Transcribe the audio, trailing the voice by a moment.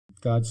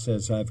God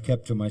says, I've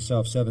kept to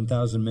myself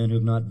 7,000 men who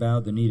have not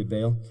bowed the knee to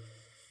Baal.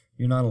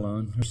 You're not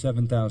alone. There's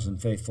 7,000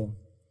 faithful.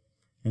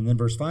 And then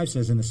verse 5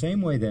 says, in the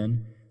same way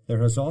then,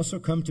 there has also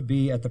come to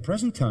be at the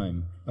present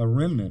time a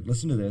remnant,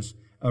 listen to this,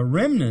 a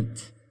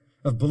remnant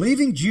of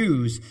believing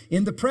Jews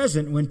in the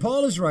present when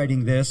Paul is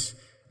writing this,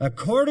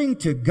 according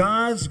to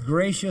God's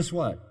gracious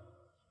what?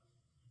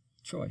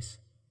 Choice.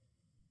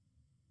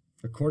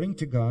 According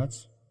to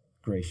God's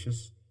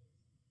gracious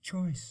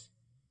choice.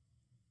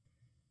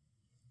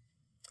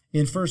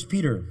 In 1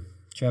 Peter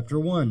chapter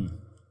 1,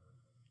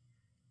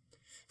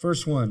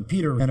 verse 1,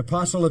 Peter, an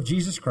apostle of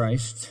Jesus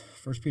Christ,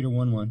 1 Peter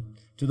 1:1,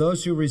 to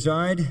those who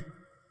reside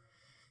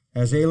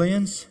as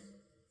aliens,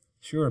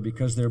 sure,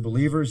 because they're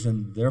believers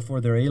and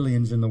therefore they're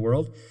aliens in the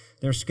world,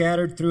 they're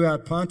scattered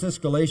throughout Pontus,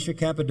 Galatia,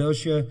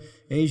 Cappadocia,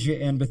 Asia,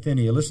 and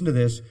Bithynia. Listen to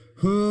this,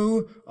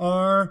 who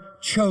are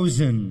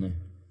chosen.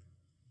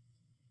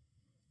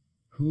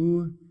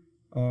 Who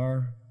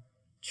are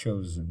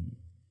chosen.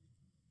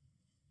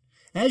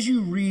 As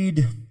you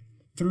read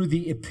through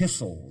the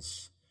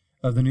epistles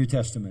of the New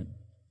Testament,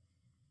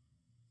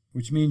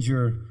 which means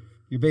you're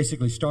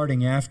basically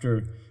starting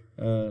after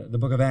the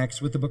book of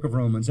Acts with the book of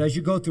Romans, as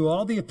you go through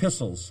all the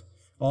epistles,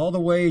 all the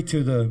way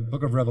to the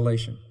book of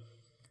Revelation,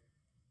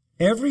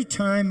 every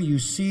time you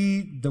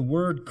see the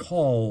word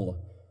call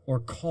or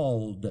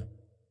called,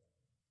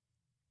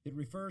 it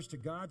refers to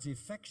God's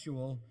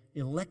effectual,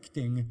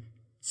 electing,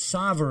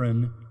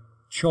 sovereign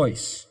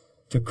choice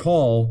to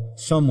call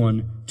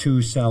someone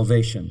to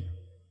salvation.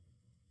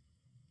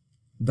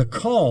 The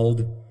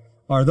called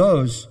are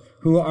those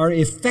who are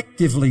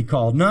effectively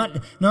called,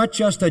 not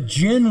just a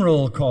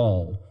general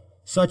call,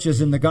 such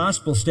as in the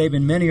gospel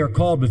statement, many are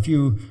called, but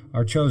few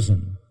are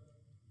chosen.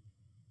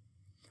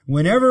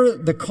 Whenever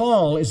the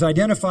call is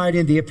identified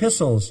in the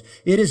epistles,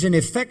 it is an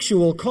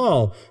effectual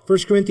call. 1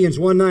 Corinthians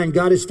 1:9,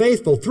 God is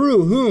faithful,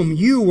 through whom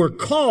you were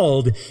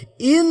called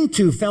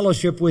into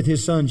fellowship with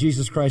His Son,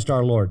 Jesus Christ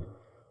our Lord.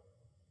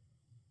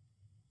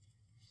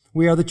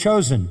 We are the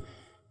chosen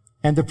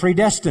and the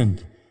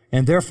predestined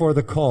and therefore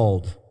the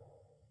called.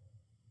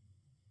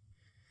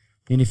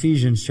 In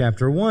Ephesians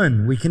chapter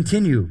 1, we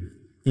continue.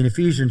 In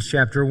Ephesians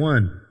chapter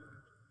 1,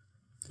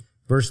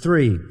 verse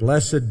 3,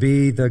 blessed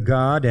be the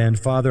God and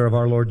Father of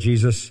our Lord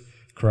Jesus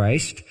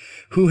Christ,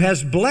 who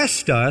has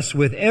blessed us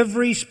with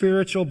every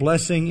spiritual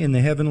blessing in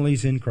the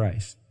heavenlies in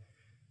Christ.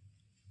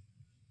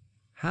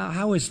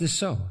 How is this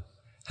so?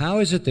 How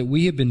is it that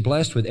we have been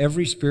blessed with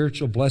every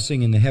spiritual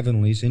blessing in the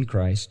heavenlies in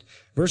Christ?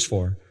 Verse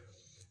 4,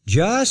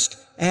 just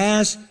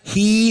as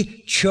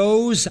He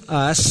chose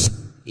us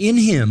in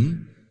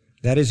Him,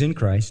 that is in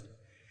Christ,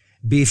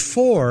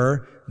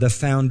 before the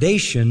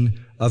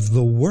foundation of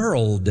the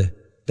world,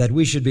 that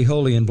we should be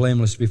holy and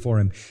blameless before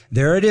Him.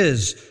 There it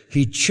is.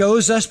 He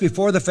chose us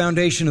before the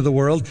foundation of the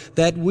world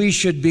that we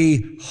should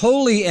be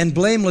holy and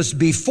blameless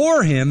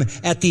before Him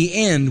at the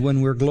end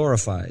when we're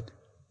glorified.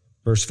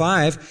 Verse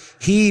 5,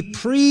 He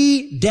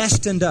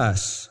predestined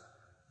us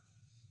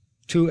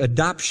to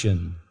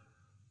adoption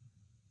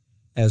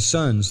as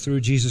sons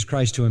through Jesus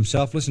Christ to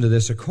Himself. Listen to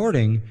this,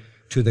 according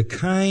to the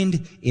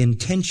kind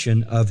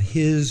intention of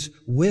His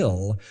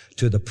will,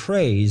 to the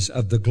praise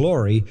of the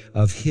glory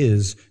of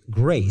His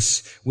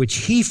grace,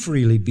 which He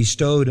freely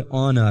bestowed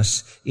on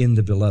us in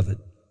the Beloved.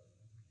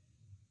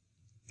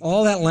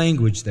 All that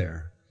language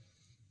there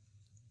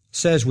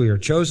says we are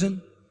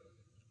chosen.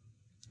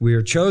 We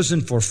are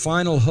chosen for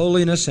final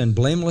holiness and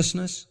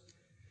blamelessness.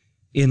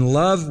 In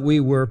love, we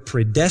were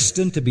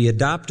predestined to be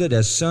adopted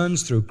as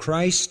sons through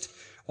Christ.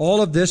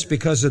 All of this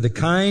because of the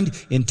kind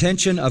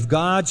intention of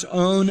God's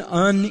own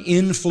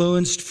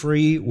uninfluenced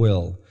free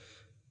will.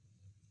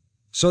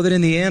 So that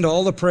in the end,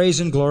 all the praise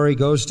and glory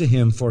goes to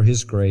Him for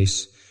His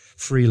grace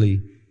freely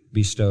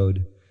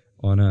bestowed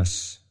on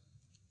us.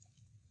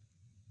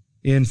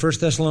 In 1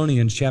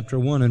 Thessalonians chapter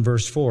 1 and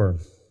verse 4,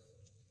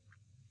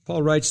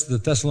 Paul writes to the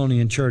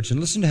Thessalonian church, and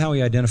listen to how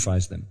he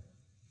identifies them.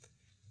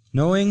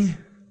 Knowing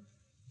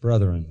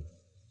brethren.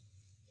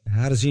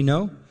 How does he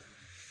know?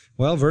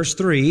 Well, verse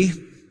 3,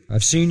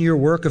 I've seen your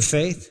work of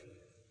faith.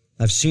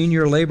 I've seen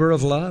your labor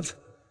of love.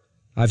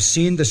 I've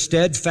seen the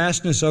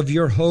steadfastness of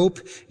your hope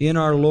in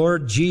our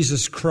Lord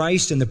Jesus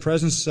Christ in the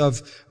presence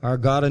of our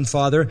God and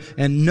Father.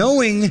 And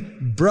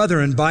knowing,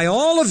 brethren, by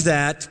all of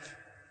that,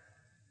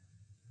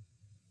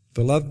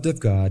 beloved of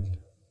God,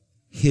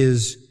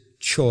 His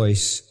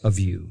choice of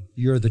you.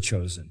 You're the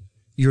chosen.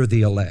 You're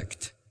the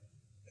elect.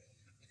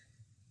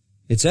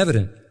 It's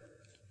evident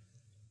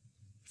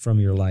from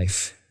your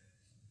life.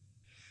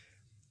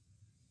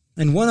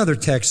 And one other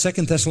text,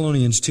 2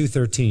 Thessalonians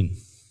 2:13.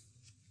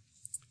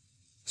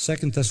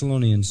 2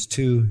 Thessalonians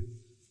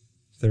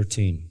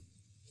 2:13.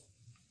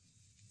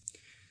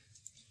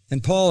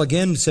 And Paul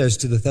again says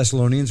to the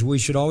Thessalonians, we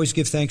should always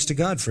give thanks to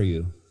God for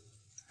you.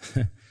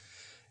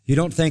 You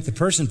don't thank the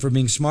person for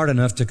being smart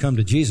enough to come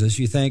to Jesus.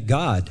 You thank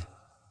God.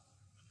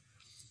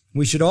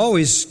 We should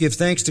always give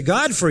thanks to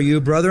God for you,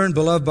 brethren,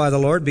 beloved by the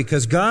Lord,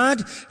 because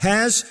God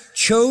has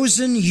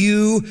chosen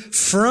you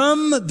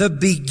from the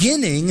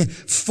beginning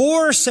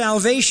for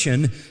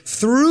salvation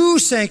through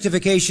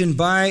sanctification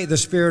by the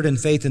Spirit and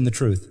faith in the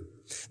truth.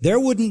 There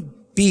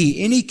wouldn't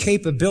be any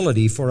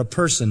capability for a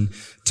person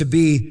to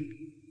be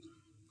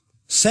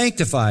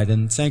sanctified,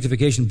 and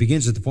sanctification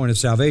begins at the point of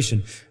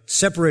salvation,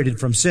 separated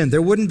from sin.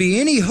 There wouldn't be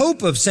any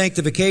hope of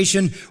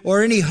sanctification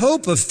or any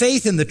hope of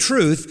faith in the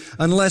truth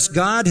unless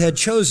God had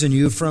chosen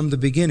you from the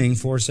beginning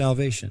for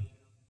salvation.